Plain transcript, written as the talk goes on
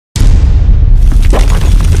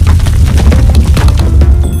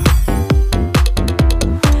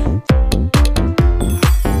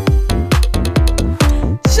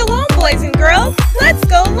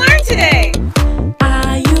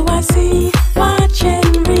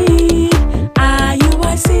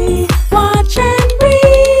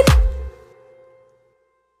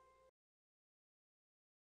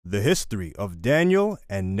The History of Daniel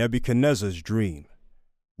and Nebuchadnezzar's Dream.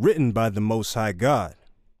 Written by the Most High God.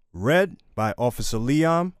 Read by Officer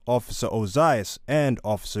Liam, Officer Ozias, and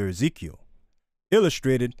Officer Ezekiel.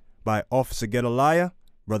 Illustrated by Officer Gedaliah,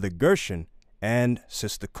 Brother Gershon, and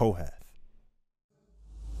Sister Kohath.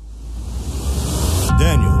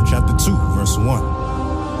 Daniel chapter 2, verse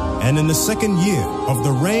 1. And in the second year of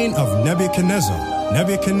the reign of Nebuchadnezzar,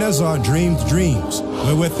 Nebuchadnezzar dreamed dreams,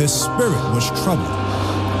 wherewith his spirit was troubled.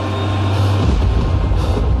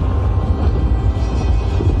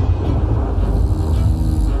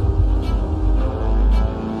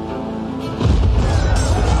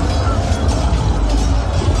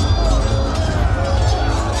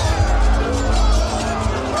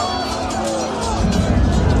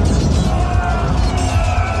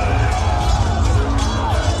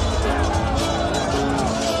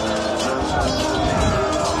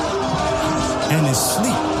 And his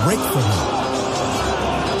sleep break for him.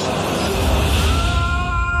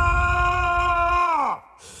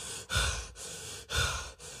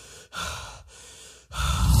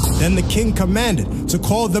 Then the king commanded to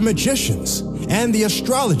call the magicians, and the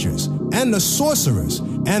astrologers, and the sorcerers,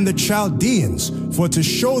 and the Chaldeans, for to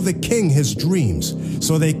show the king his dreams.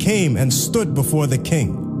 So they came and stood before the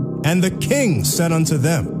king. And the king said unto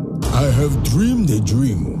them, I have dreamed a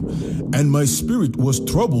dream, and my spirit was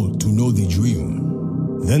troubled to know the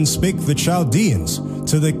dream. Then spake the Chaldeans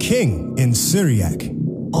to the king in Syriac,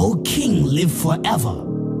 O king, live forever.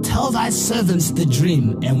 Tell thy servants the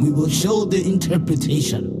dream, and we will show the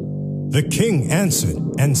interpretation. The king answered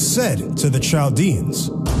and said to the Chaldeans,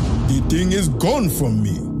 The thing is gone from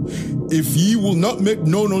me. If ye will not make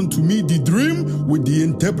known unto me the dream with the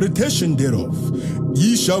interpretation thereof,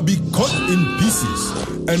 ye shall be cut in pieces,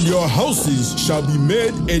 and your houses shall be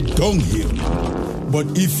made a dunghill. But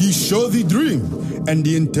if ye show the dream and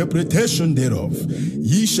the interpretation thereof,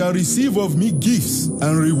 ye shall receive of me gifts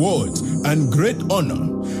and rewards and great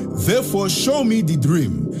honor. Therefore show me the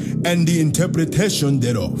dream and the interpretation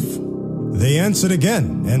thereof. They answered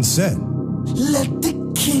again and said, Let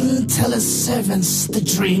the king tell his servants the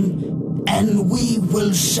dream, and we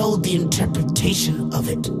will show the interpretation of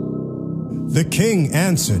it. The king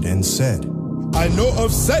answered and said, I know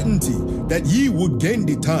of certainty that ye would gain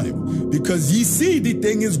the time, because ye see the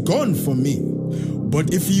thing is gone from me.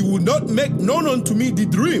 But if ye would not make known unto me the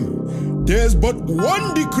dream, there is but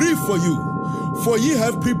one decree for you. For ye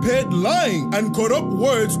have prepared lying and corrupt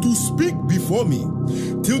words to speak before me,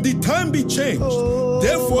 till the time be changed.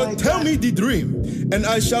 Therefore tell me the dream, and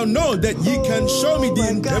I shall know that ye can show me the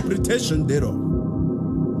interpretation thereof.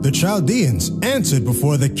 The Chaldeans answered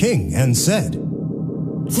before the king and said,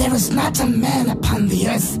 There is not a man upon the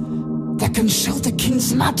earth that can show the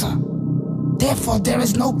king's matter. Therefore there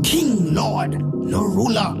is no king, lord, no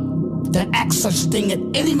ruler that acts such thing at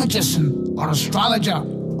any magician or astrologer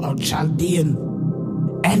or Chaldean.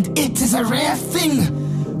 And it is a rare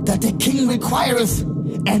thing that the king requireth,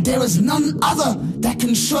 and there is none other that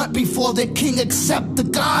can show it before the king except the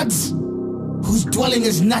gods, whose dwelling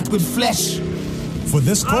is not with flesh. For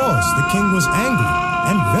this cause the king was angry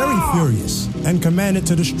and very furious, and commanded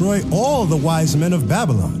to destroy all the wise men of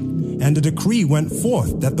Babylon. And a decree went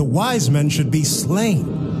forth that the wise men should be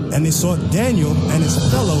slain. And they sought Daniel and his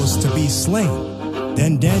fellows to be slain.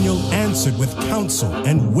 Then Daniel answered with counsel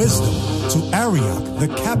and wisdom to Arioch, the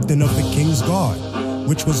captain of the king's guard,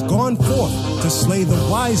 which was gone forth to slay the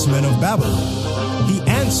wise men of Babylon. He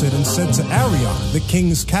answered and said to Arioch, the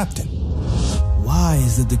king's captain, Why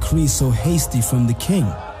is the decree so hasty from the king?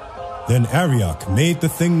 Then Arioch made the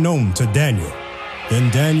thing known to Daniel. Then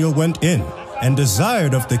Daniel went in and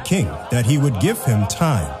desired of the king that he would give him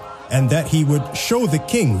time, and that he would show the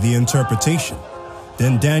king the interpretation.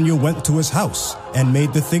 Then Daniel went to his house and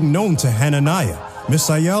made the thing known to Hananiah,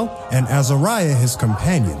 Mishael, and Azariah his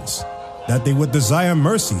companions, that they would desire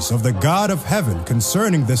mercies of the God of heaven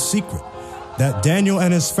concerning this secret, that Daniel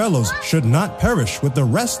and his fellows should not perish with the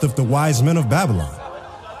rest of the wise men of Babylon.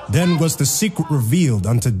 Then was the secret revealed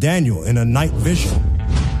unto Daniel in a night vision.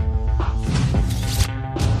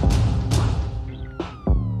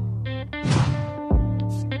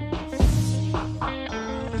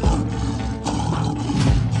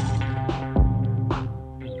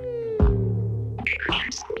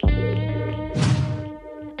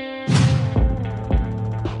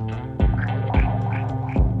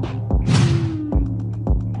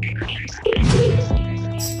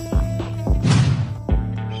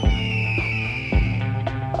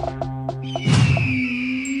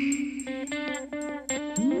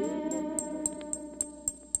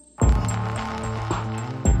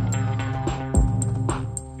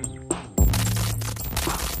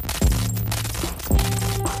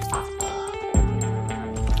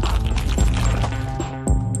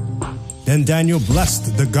 Then Daniel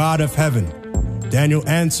blessed the God of heaven. Daniel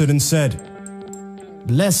answered and said,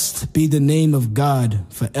 Blessed be the name of God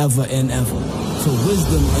forever and ever, for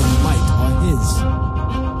wisdom and might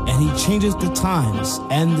are his. And he changeth the times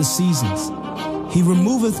and the seasons. He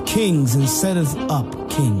removeth kings and setteth up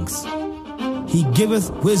kings. He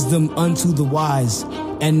giveth wisdom unto the wise,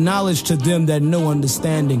 and knowledge to them that know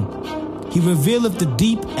understanding. He revealeth the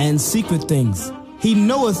deep and secret things. He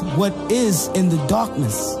knoweth what is in the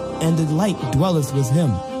darkness, and the light dwelleth with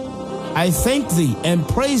him. I thank thee and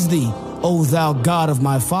praise thee, O thou God of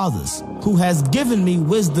my fathers, who has given me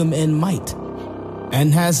wisdom and might,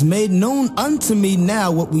 and has made known unto me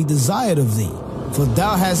now what we desired of thee. For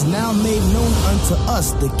thou hast now made known unto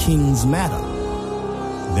us the king's matter.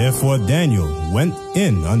 Therefore Daniel went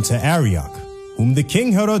in unto Arioch, whom the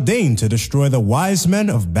king had ordained to destroy the wise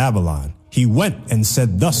men of Babylon. He went and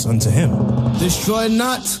said thus unto him, Destroy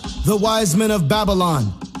not the wise men of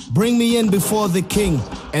Babylon. Bring me in before the king,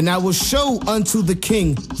 and I will show unto the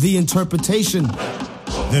king the interpretation.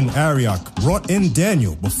 Then Arioch brought in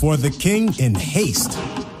Daniel before the king in haste,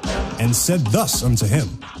 and said thus unto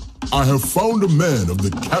him, I have found a man of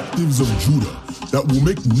the captives of Judah that will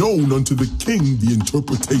make known unto the king the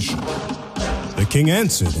interpretation. The king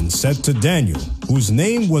answered and said to Daniel, whose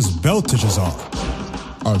name was Belteshazzar,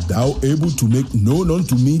 Art thou able to make known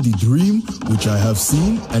unto me the dream which I have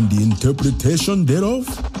seen and the interpretation thereof?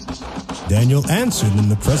 Daniel answered in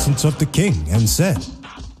the presence of the king and said,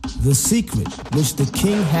 The secret which the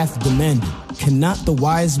king hath demanded, cannot the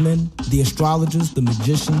wise men, the astrologers, the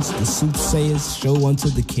magicians, the soothsayers show unto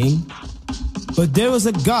the king? But there is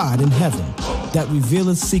a God in heaven that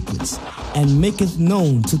revealeth secrets, and maketh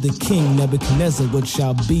known to the king Nebuchadnezzar what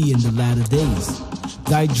shall be in the latter days.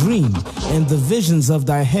 Thy dream and the visions of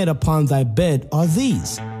thy head upon thy bed are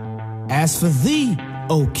these. As for thee,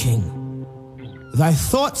 O king, thy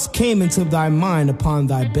thoughts came into thy mind upon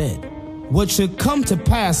thy bed, what should come to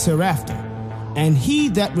pass hereafter. And he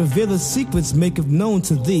that revealeth secrets maketh known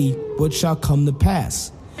to thee what shall come to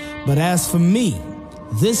pass. But as for me,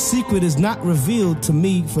 this secret is not revealed to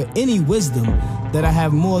me for any wisdom that I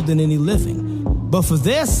have more than any living, but for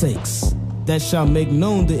their sakes that shall make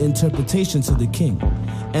known the interpretation to the king,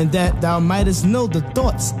 and that thou mightest know the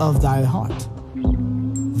thoughts of thy heart.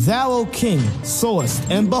 Thou, O king, sawest,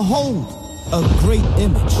 and behold, a great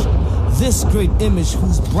image. This great image,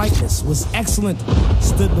 whose brightness was excellent,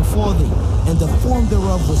 stood before thee, and the form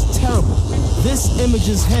thereof was terrible. This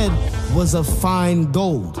image's head was of fine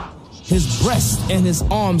gold, his breast and his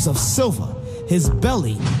arms of silver, his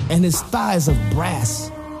belly and his thighs of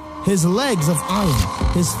brass, his legs of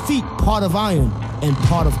iron, his feet part of iron and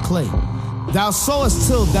part of clay. Thou sawest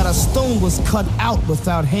till that a stone was cut out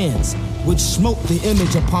without hands, which smote the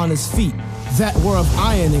image upon his feet, that were of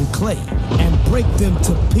iron and clay, and brake them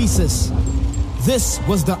to pieces. This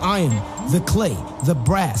was the iron, the clay, the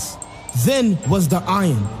brass. Then was the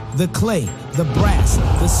iron, the clay, the brass,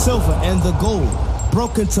 the silver, and the gold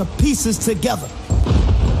broken to pieces together,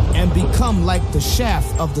 and become like the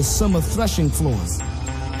shaft of the summer threshing floors.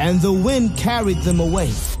 And the wind carried them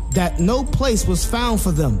away, that no place was found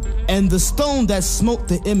for them. And the stone that smote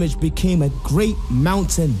the image became a great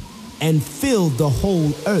mountain, and filled the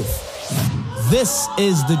whole earth. This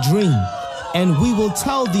is the dream, and we will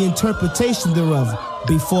tell the interpretation thereof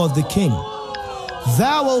before the king.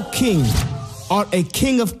 Thou, O king, art a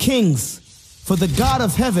king of kings, for the God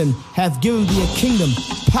of heaven hath given thee a kingdom,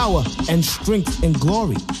 power, and strength, and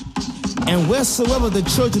glory. And wheresoever the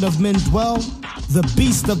children of men dwell, the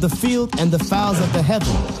beasts of the field and the fowls of the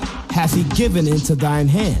heaven hath he given into thine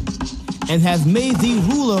hand, and hath made thee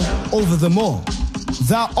ruler over them all.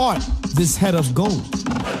 Thou art this head of gold.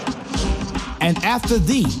 And after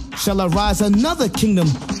thee shall arise another kingdom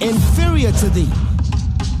inferior to thee.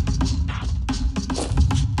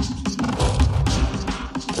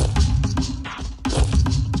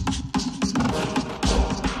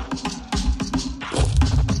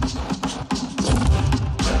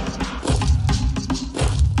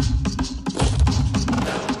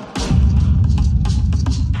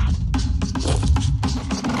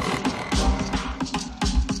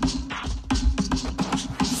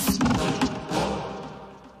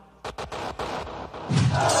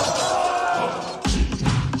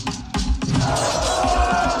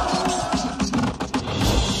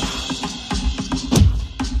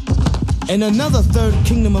 And another third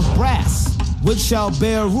kingdom of brass, which shall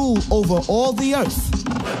bear rule over all the earth.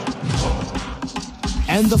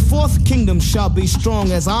 And the fourth kingdom shall be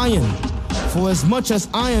strong as iron, for as much as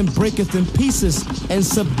iron breaketh in pieces and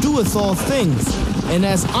subdueth all things, and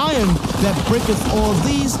as iron that breaketh all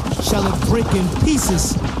these shall it break in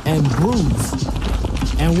pieces and bruise.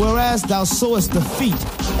 And whereas thou sawest the feet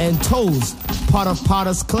and toes, part of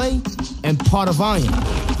potter's clay and part of iron,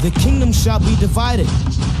 the kingdom shall be divided.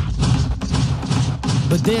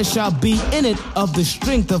 But there shall be in it of the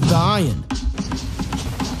strength of the iron.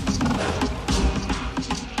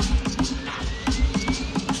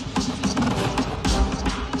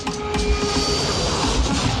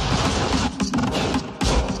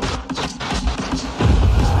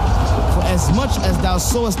 For as much as thou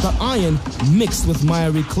sawest the iron mixed with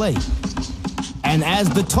miry clay, and as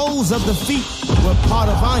the toes of the feet were part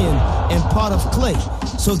of iron and part of clay,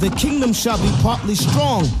 so the kingdom shall be partly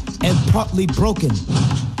strong and partly broken.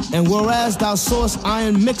 And whereas thou sawest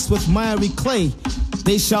iron mixed with miry clay,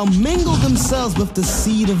 they shall mingle themselves with the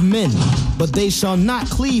seed of men, but they shall not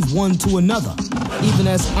cleave one to another, even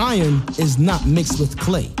as iron is not mixed with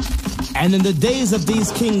clay. And in the days of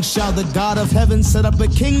these kings shall the God of heaven set up a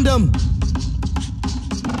kingdom,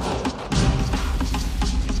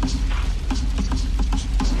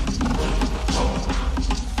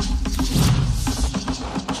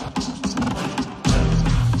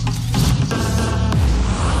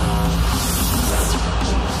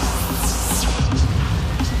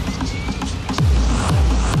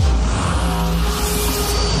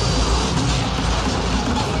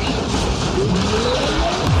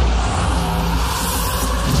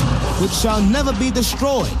 which shall never be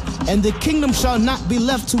destroyed, and the kingdom shall not be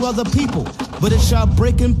left to other people, but it shall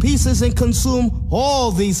break in pieces and consume all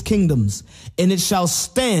these kingdoms, and it shall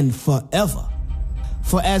stand forever.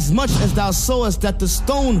 For as much as thou sawest that the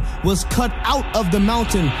stone was cut out of the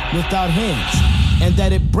mountain without hands, and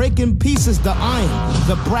that it brake in pieces the iron,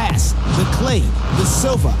 the brass, the clay, the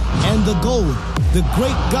silver, and the gold, the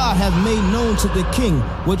great God hath made known to the king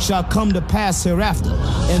what shall come to pass hereafter.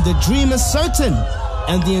 And the dream is certain,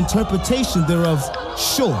 and the interpretation thereof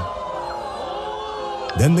sure.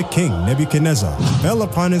 Then the king Nebuchadnezzar fell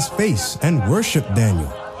upon his face and worshipped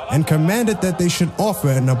Daniel, and commanded that they should offer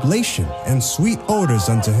an oblation and sweet odors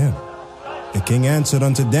unto him. The king answered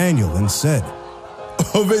unto Daniel and said,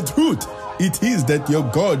 Of a truth, it is that your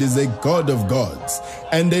God is a God of gods,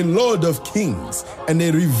 and a Lord of kings, and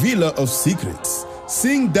a revealer of secrets,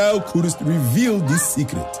 seeing thou couldst reveal this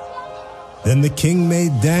secret. Then the king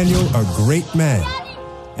made Daniel a great man,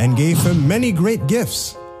 and gave him many great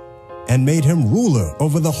gifts, and made him ruler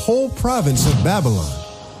over the whole province of Babylon,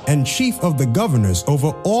 and chief of the governors over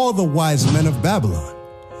all the wise men of Babylon.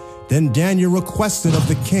 Then Daniel requested of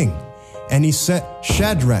the king, and he set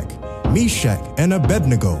Shadrach, Meshach, and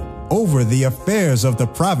Abednego over the affairs of the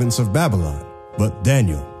province of Babylon. But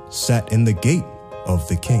Daniel sat in the gate of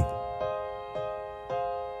the king.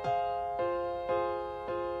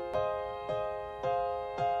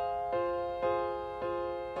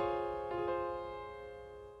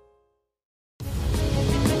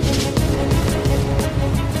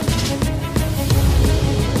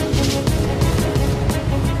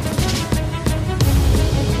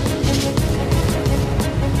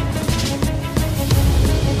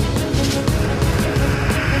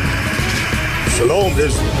 Shalom,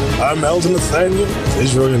 Israel. I'm Elder Nathaniel,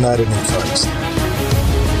 Israel United in Christ.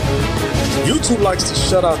 YouTube likes to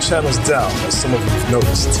shut our channels down, as some of you have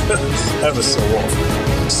noticed, ever so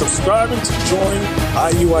often. Subscribing to join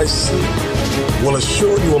IUIC will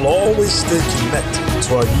assure you will always stay connected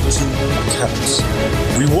to our YouTube accounts.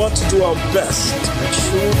 We want to do our best to make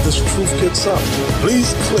sure this truth gets out.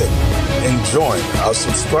 Please click and join our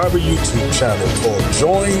subscriber YouTube channel called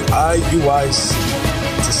Join IUIC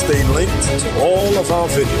to stay linked to all of our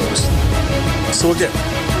videos. So again,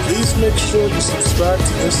 please make sure you subscribe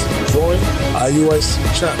to this and join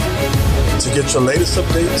IUIC channel to get your latest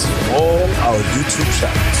updates from all our YouTube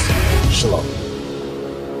channels. Shalom.